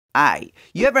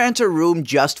You ever enter a room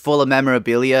just full of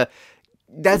memorabilia?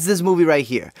 That's this movie right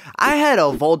here. I had a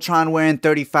Voltron wearing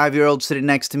 35-year-old sitting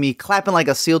next to me, clapping like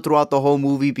a seal throughout the whole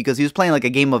movie because he was playing like a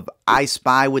game of I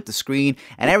Spy with the screen,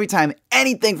 and every time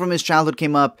anything from his childhood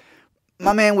came up,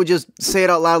 my man would just say it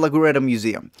out loud like we were at a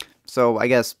museum. So I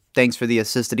guess thanks for the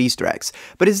assisted Easter eggs.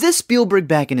 But is this Spielberg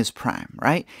back in his prime,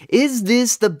 right? Is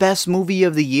this the best movie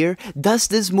of the year? Does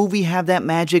this movie have that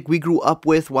magic we grew up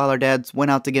with while our dads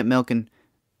went out to get milk and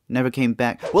never came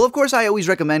back? Well, of course, I always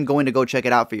recommend going to go check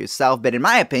it out for yourself, but in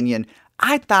my opinion,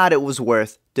 I thought it was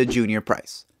worth the junior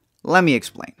price. Let me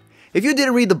explain. If you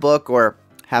didn't read the book, or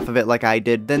half of it like I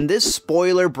did, then this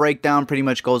spoiler breakdown pretty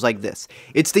much goes like this.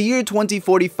 It's the year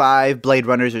 2045, Blade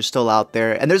Runners are still out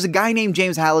there, and there's a guy named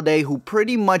James Halliday who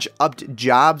pretty much upped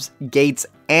Jobs, Gates,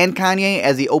 and Kanye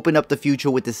as he opened up the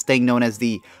future with this thing known as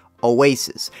the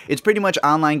OASIS. It's pretty much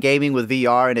online gaming with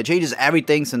VR, and it changes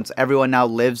everything since everyone now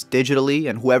lives digitally,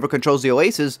 and whoever controls the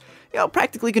OASIS,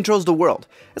 practically controls the world.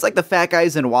 It's like the fat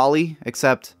guys in WALL-E,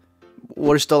 except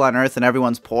we're still on Earth and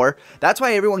everyone's poor. That's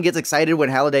why everyone gets excited when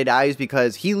Halliday dies,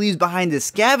 because he leaves behind this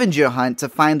scavenger hunt to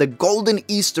find the golden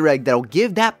Easter egg that'll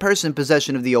give that person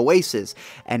possession of the OASIS,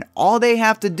 and all they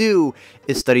have to do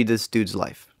is study this dude's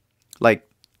life. Like,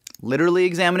 literally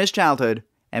examine his childhood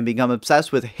and become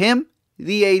obsessed with him,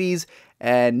 the 80s,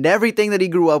 and everything that he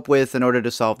grew up with in order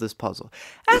to solve this puzzle.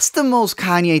 That's the most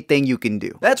Kanye thing you can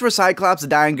do. That's where Cyclops, the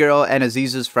dying girl, and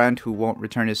Aziz's friend, who won't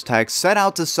return his text, set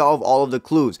out to solve all of the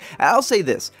clues. And I'll say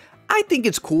this, I think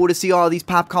it's cool to see all these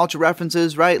pop culture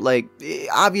references, right? Like,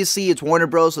 obviously it's Warner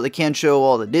Bros, so they can't show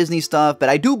all the Disney stuff, but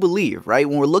I do believe, right,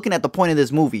 when we're looking at the point of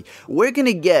this movie, we're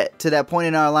gonna get to that point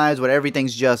in our lives where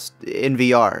everything's just in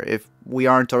VR, if we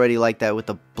aren't already like that with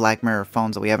the Black Mirror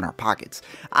phones that we have in our pockets.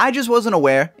 I just wasn't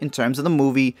aware, in terms of the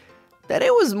movie, that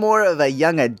it was more of a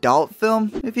young adult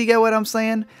film, if you get what I'm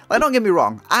saying. Like, don't get me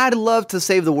wrong, I'd love to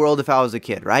save the world if I was a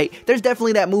kid, right? There's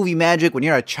definitely that movie magic when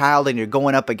you're a child and you're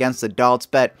going up against adults,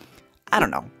 but I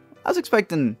don't know. I was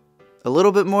expecting a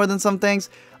little bit more than some things.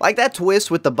 Like that twist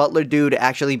with the butler dude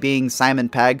actually being Simon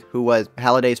Pegg, who was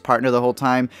Halliday's partner the whole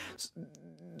time.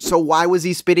 So why was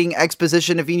he spitting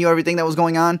exposition if he knew everything that was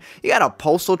going on? You got a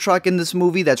postal truck in this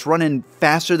movie that's running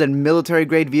faster than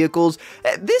military-grade vehicles.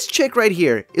 This chick right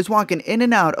here is walking in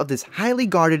and out of this highly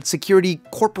guarded security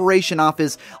corporation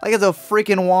office like it's a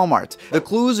freaking Walmart. The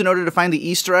clues in order to find the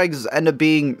Easter eggs end up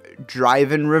being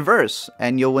drive in reverse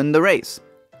and you'll win the race.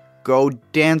 Go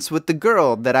dance with the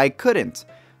girl that I couldn't.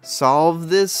 Solve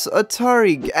this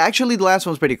Atari. Actually, the last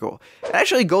one's pretty cool. It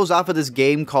actually goes off of this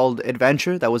game called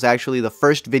Adventure that was actually the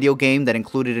first video game that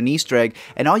included an Easter egg,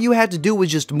 and all you had to do was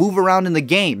just move around in the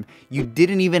game. You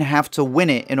didn't even have to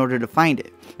win it in order to find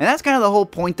it. And that's kind of the whole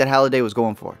point that Halliday was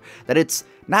going for. That it's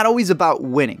not always about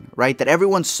winning, right? That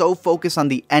everyone's so focused on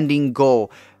the ending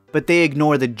goal, but they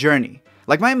ignore the journey.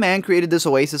 Like, my man created this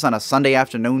OASIS on a Sunday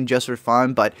afternoon just for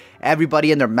fun, but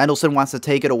everybody and their Mendelsohn wants to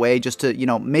take it away just to,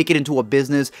 make it into a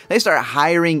business. They start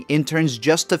hiring interns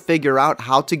just to figure out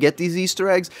how to get these Easter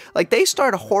eggs. Like, they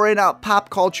start whoring out pop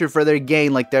culture for their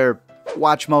gain like they're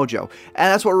Watch Mojo,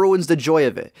 and that's what ruins the joy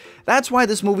of it. That's why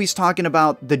this movie's talking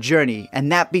about the journey,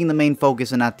 and that being the main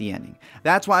focus and not the ending.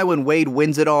 That's why when Wade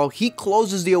wins it all, he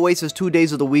closes the OASIS 2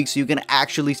 days of the week so you can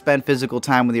actually spend physical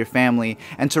time with your family,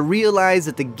 and to realize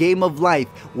that the game of life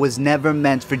was never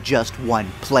meant for just one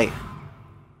player.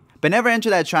 But never enter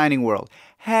that shining world.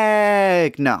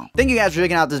 Heck no. Thank you guys for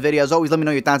checking out this video. As always, let me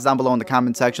know your thoughts down below in the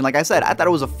comment section. Like I said, I thought it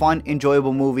was a fun,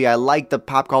 enjoyable movie. I like the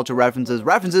pop culture references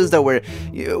that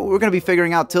we're gonna be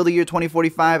figuring out till the year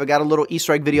 2045. I got a little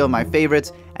Easter egg video of my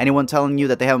favorites. Anyone telling you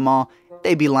that they have them all,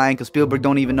 they be lying, because Spielberg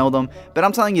don't even know them. But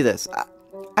I'm telling you this,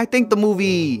 I think the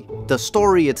movie, the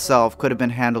story itself, could have been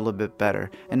handled a bit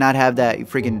better and not have that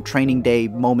freaking training day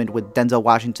moment with Denzel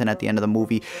Washington at the end of the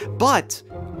movie. But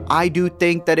I do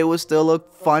think that it was still a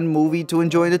fun movie to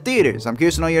enjoy in the theaters. I'm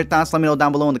curious to know your thoughts. Let me know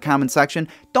down below in the comment section.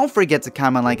 Don't forget to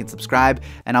comment, like, and subscribe,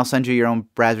 and I'll send you your own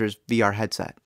Brazzers VR headset.